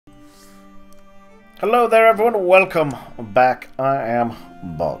Hello there everyone, welcome back. I am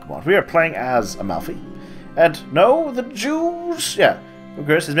BogMod. We are playing as Amalfi. And no, the Jews... Yeah,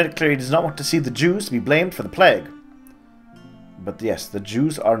 Ugris has made it clear he does not want to see the Jews to be blamed for the plague. But yes, the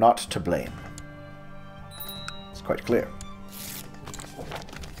Jews are not to blame. It's quite clear.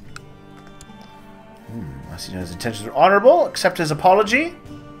 I see his intentions are honorable. Accept his apology.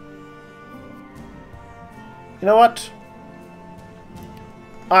 You know what?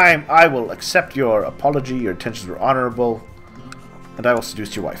 I will accept your apology. Your intentions were honorable, and I will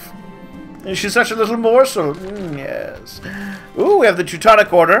seduce your wife. And she's such a little morsel. Yes. Ooh, we have the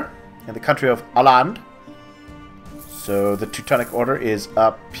Teutonic Order in the country of Aland. So the Teutonic Order is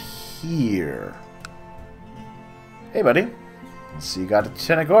up here. Hey, buddy. Let's see, you got a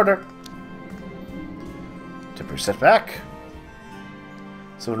Teutonic Order. Temporary setback.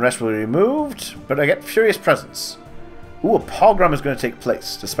 So unrest will be removed, but I get Furious Presence. Ooh, a pogrom is going to take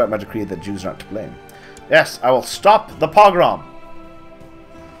place, despite my decree that Jews are not to blame. Yes, I will stop the pogrom.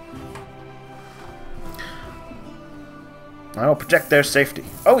 I will protect their safety.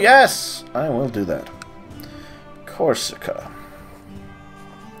 Oh, yes! I will do that. Corsica.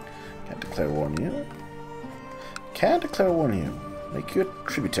 Can't declare war on you. Can't declare war on you. Make you a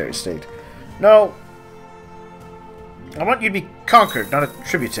tributary state. No. I want you to be conquered, not a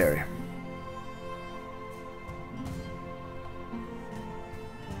tributary.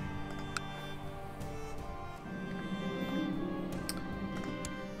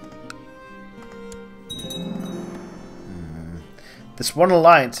 This one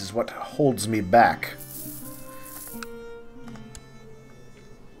alliance is what holds me back.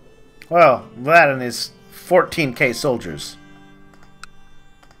 Well, that and his 14k soldiers.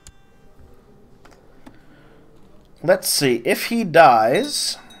 Let's see. If he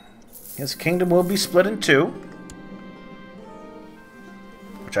dies, his kingdom will be split in two,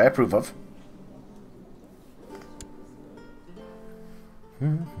 which I approve of.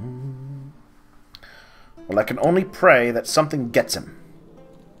 Well, I can only pray that something gets him.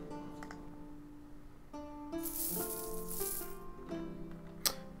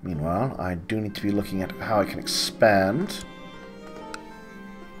 Meanwhile, I do need to be looking at how I can expand.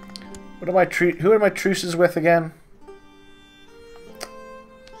 What am I who are my truces with again?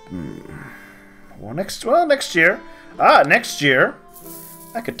 Well, next year. Next year,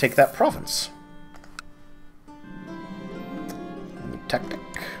 I could take that province. Any tactic.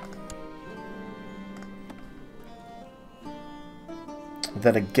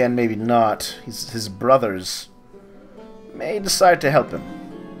 Then again, maybe not. His brothers may decide to help him.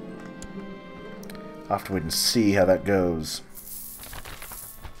 I'll have to wait and see how that goes.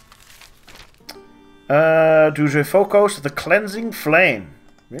 Do je focus the cleansing flame?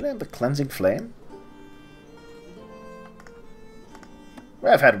 Really? The cleansing flame?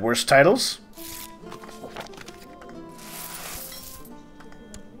 Well, I've had worse titles.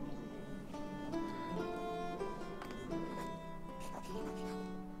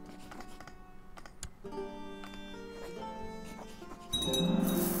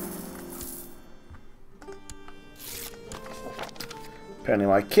 Apparently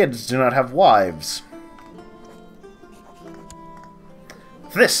my kids do not have wives.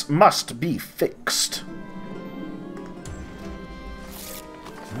 This must be fixed.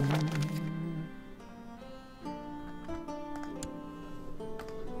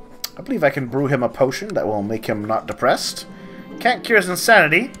 I believe I can brew him a potion that will make him not depressed. Can't cure his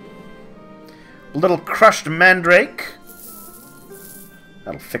insanity. A little crushed mandrake.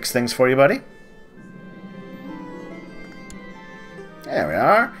 That'll fix things for you, buddy. There we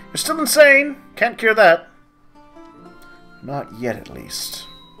are. You're still insane. Can't cure that. Not yet, at least.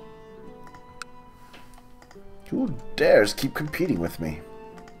 Who dares keep competing with me?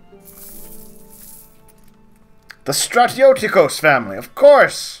 The Stratioticos family, of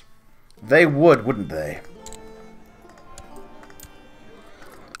course! They would, wouldn't they?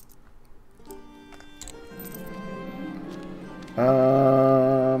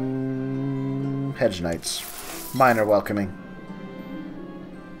 Hedge Knights. Minor welcoming.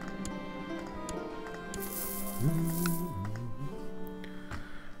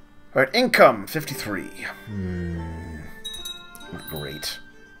 Alright, income, 53. Great.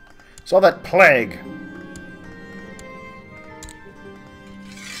 It's all that plague.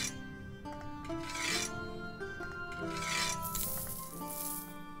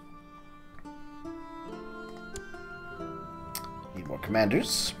 Need more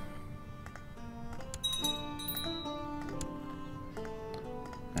commanders.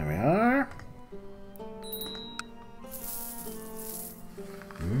 There we are.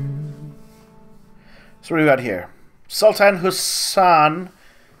 So what do we got here? Sultan Hassan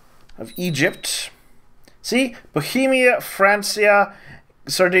of Egypt See? Bohemia, Francia,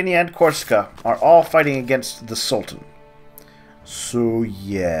 Sardinia, and Corsica are all fighting against the Sultan. So,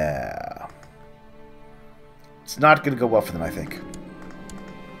 yeah. It's not going to go well for them, I think.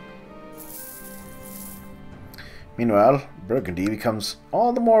 Meanwhile, Burgundy becomes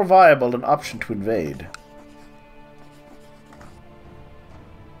all the more viable an option to invade.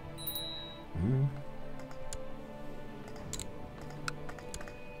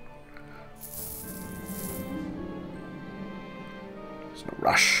 There's no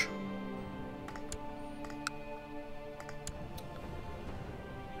rush.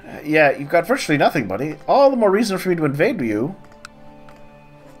 Yeah, you've got virtually nothing, buddy. All the more reason for me to invade you.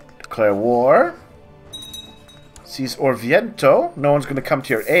 Declare war. Seize Orvieto. No one's going to come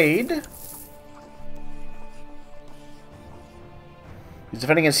to your aid. He's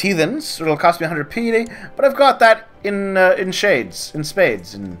defending against heathens. So it'll cost me 100 PD, but I've got that in shades, in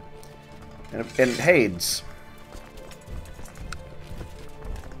spades, in hades.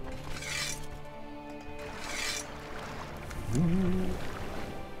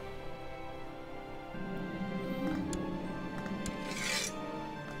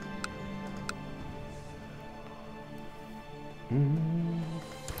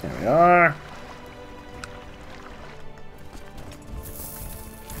 There we are.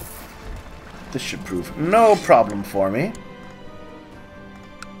 This should prove no problem for me.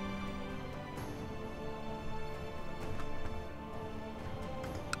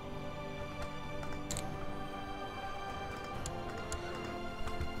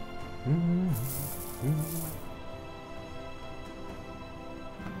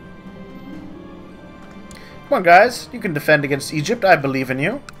 Come on, guys. You can defend against Egypt. I believe in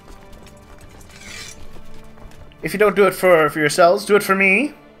you. If you don't do it for yourselves, do it for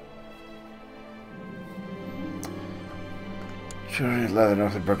me. Sure, the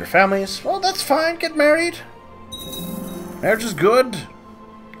Northern Burger families. Well, that's fine. Get married. Marriage is good.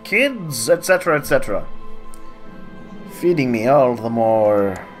 Kids, etc., etc. Feeding me all the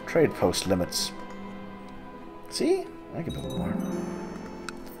more trade post limits. See? I can build more.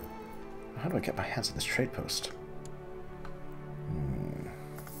 How do I get my hands on this trade post?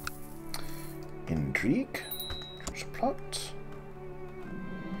 Intrigue. Plot.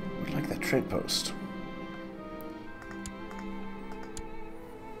 Would like that trade post.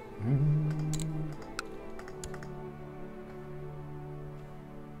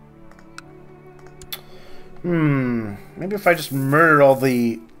 Maybe if I just murder all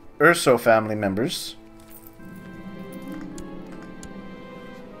the Urso family members.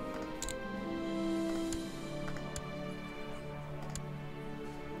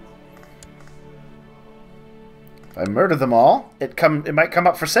 If I murder them all, it might come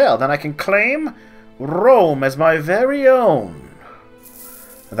up for sale. Then I can claim Rome as my very own.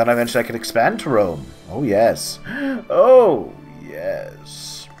 And then eventually I can expand to Rome. Oh, yes. Oh,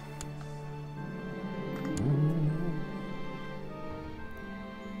 yes.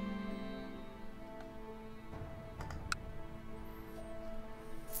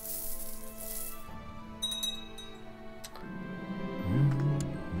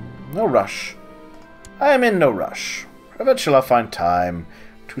 No rush. I am in no rush. Eventually I'll find time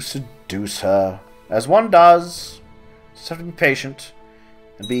to seduce her, as one does. Just have to be patient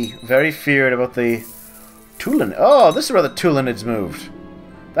and be very feared about the Tulin. Oh, this is where the Tulinids moved.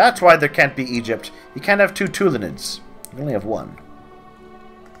 That's why there can't be Egypt. You can't have two Tulinids. You only have one.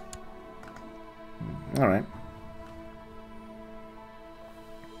 Alright.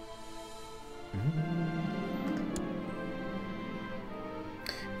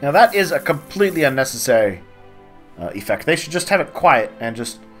 Now that is a completely unnecessary effect. They should just have it quiet and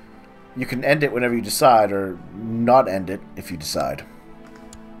just... You can end it whenever you decide, or not end it if you decide.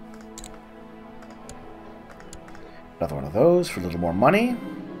 Another one of those for a little more money.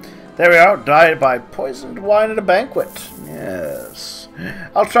 There we are. Died by poisoned wine at a banquet. Yes.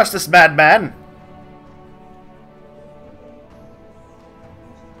 I'll trust this madman.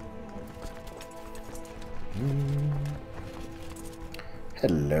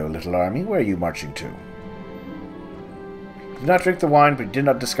 Hello, little army. Where are you marching to? Did not drink the wine, but did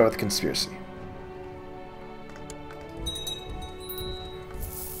not discover the conspiracy.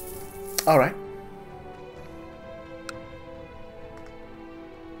 Alright.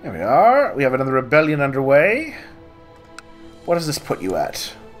 There we are. We have another rebellion underway. What does this put you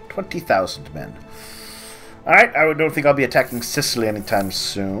at? 20,000 men. Alright, I don't think I'll be attacking Sicily anytime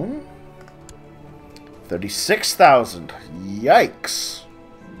soon. 36,000. Yikes.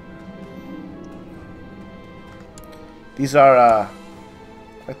 These are,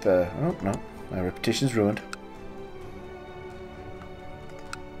 quite the... Oh, no. My reputation's ruined.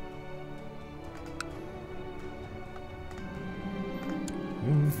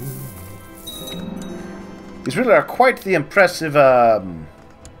 These really are quite the impressive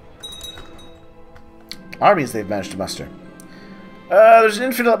armies they've managed to muster. There's an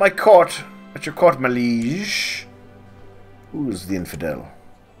infidel at my court. At your court, my liege. Who's the infidel?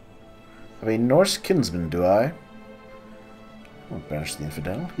 I have a Norse kinsman, do I? I won't banish the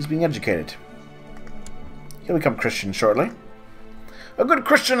infidel. He's being educated. He'll become Christian shortly. A good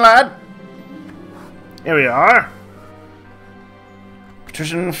Christian lad. Here we are.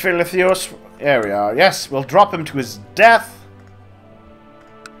 Patrician Philithios. There we are. Yes, we'll drop him to his death.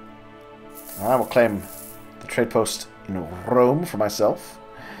 I will claim the trade post in Rome for myself.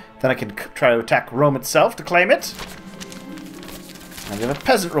 Then I can try to attack Rome itself to claim it. And we have a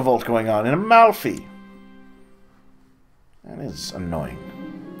peasant revolt going on in Amalfi. That is annoying.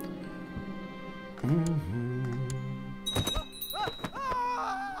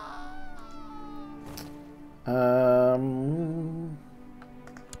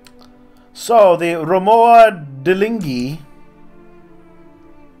 So, the Romoa Delingi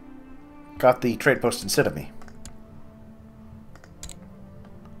got the trade post instead of me.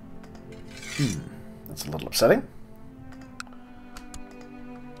 That's a little upsetting.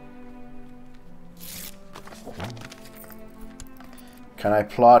 Can I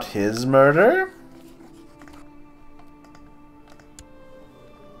plot his murder?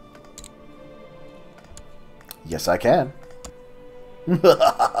 Yes, I can.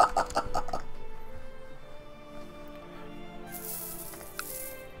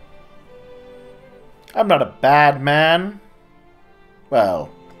 I'm not a bad man. Well,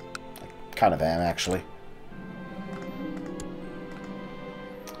 I kind of am, actually.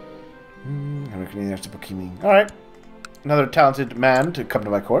 Alright. Another talented man to come to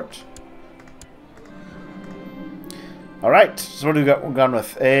my court. Alright, so what do we got? We're gone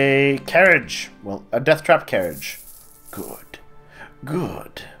with a carriage. Well, a death trap carriage. Good.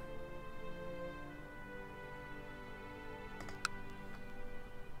 Good.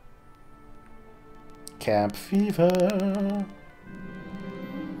 Camp fever.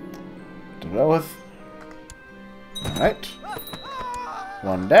 To go with. Alright.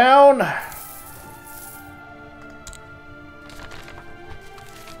 One down.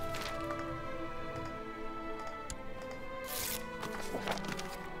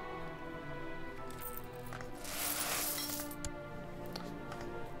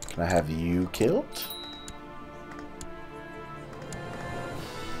 Can I have you killed?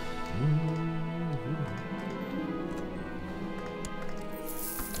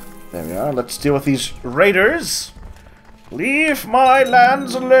 There we are. Let's deal with these raiders. Leave my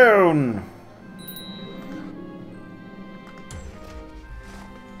lands alone.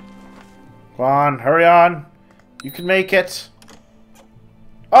 Come on, hurry on. You can make it.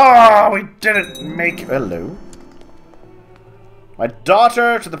 Oh, we didn't make it. Hello. My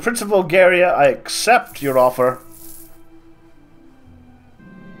daughter to the Prince of Bulgaria, I accept your offer.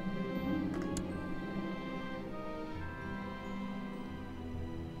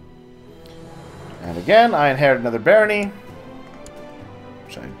 And again, I inherit another barony,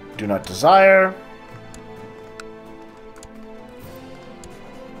 which I do not desire.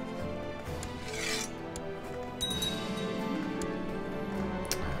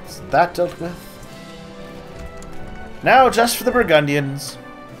 That's that dealt with. Now, just for the Burgundians.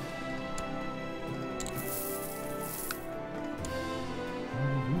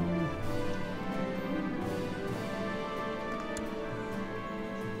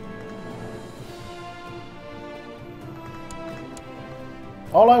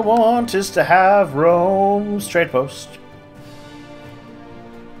 All I want is to have Rome's trade post.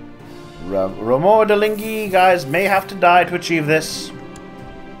 Romo Delingi guys may have to die to achieve this.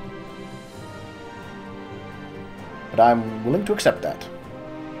 But I'm willing to accept that.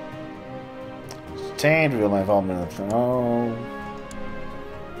 Sustained, reveal my involvement in the thing. Oh.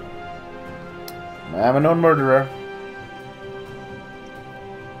 I'm a known murderer.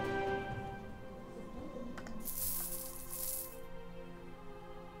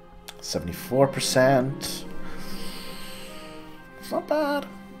 %74%. It's not bad.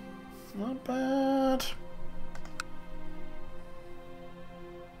 It's not bad.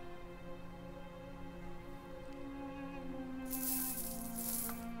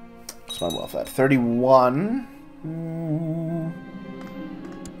 My wealth at 31.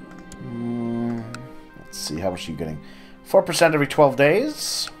 Let's see, how much are you getting? 4% every 12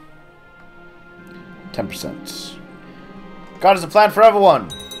 days. 10%. God is a plan for everyone.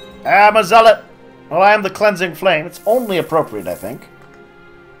 I'm a zealot. Well, I am the cleansing flame. It's only appropriate, I think.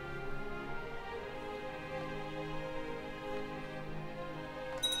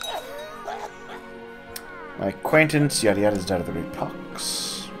 My acquaintance, yada yada, is dead of the great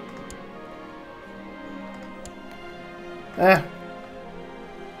pox. Eh. How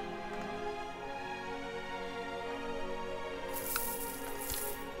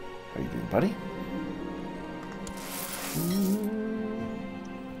are you doing, buddy?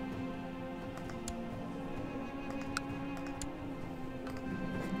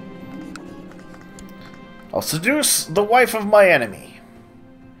 I'll seduce the wife of my enemy.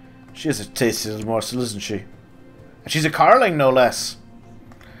 She is a tasty little morsel, isn't she? And she's a carling, no less.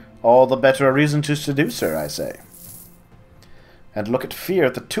 All the better a reason to seduce her, I say. And look at fear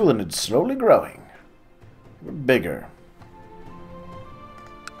at the tulinid slowly growing. Bigger.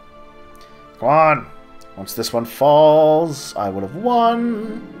 Come on. Once this one falls, I would have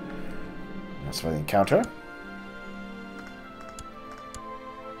won. That's for the encounter.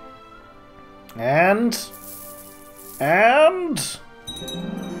 And...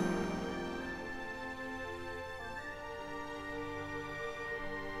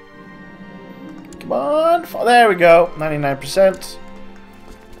 Come on. There we go. 99%.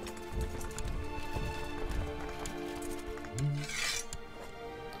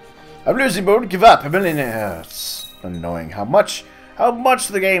 I'm losing mode. Give up. It's annoying how much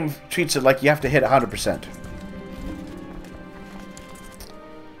the game treats it like you have to hit 100%.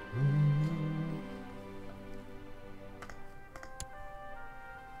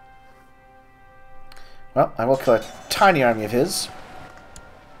 Well, I will kill a tiny army of his.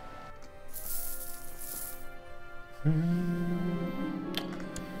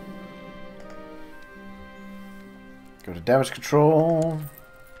 Go to damage control.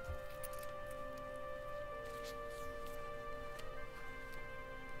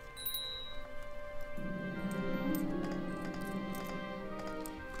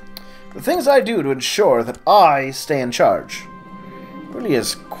 The things I do to ensure that I stay in charge really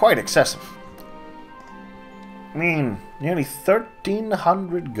is quite excessive. I mean, nearly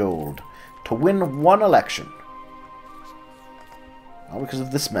 1,300 gold to win one election. All because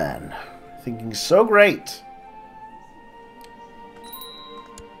of this man. Thinking so great.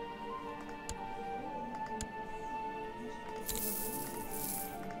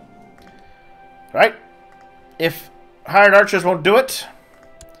 Right? If hired archers won't do it,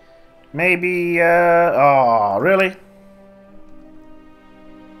 maybe, oh, really?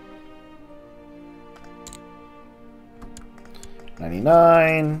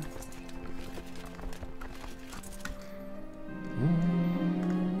 $99.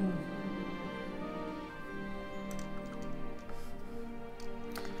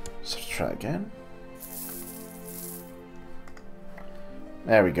 So try again.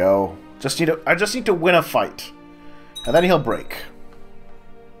 There we go. I just need to win a fight, and then he'll break.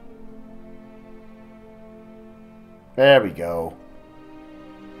 There we go.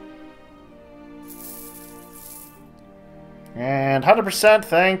 And 100%,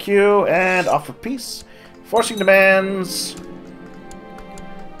 thank you, and offer peace. Forcing demands.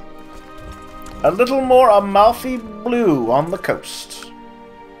 A little more Amalfi blue on the coast.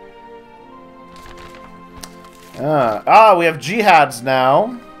 We have jihads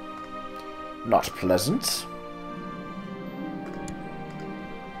now. Not pleasant.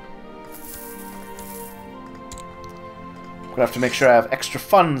 Gonna have to make sure I have extra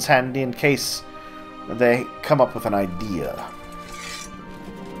funds handy in case they come up with an idea.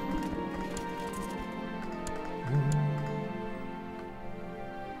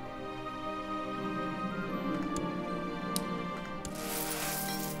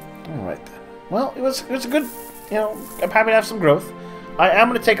 Alright then. Well, it was a good, you know, I'm happy to have some growth. I am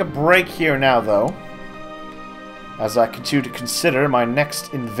going to take a break here now, though, as I continue to consider my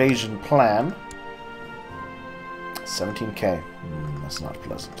next invasion plan. 17k. That's not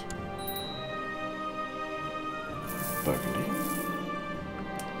pleasant. Burgundy.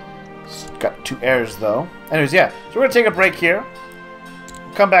 Got 2 heirs, though. Anyways, yeah. So we're going to take a break here.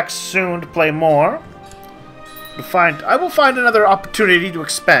 We'll come back soon to play more. I will find another opportunity to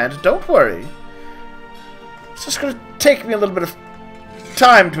expand. Don't worry. It's just going to take me a little bit of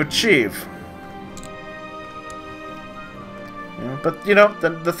time to achieve. Yeah, but, you know,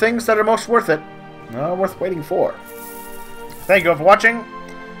 the things that are most worth it are worth waiting for. Thank you all for watching.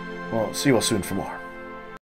 We'll see you all soon for more.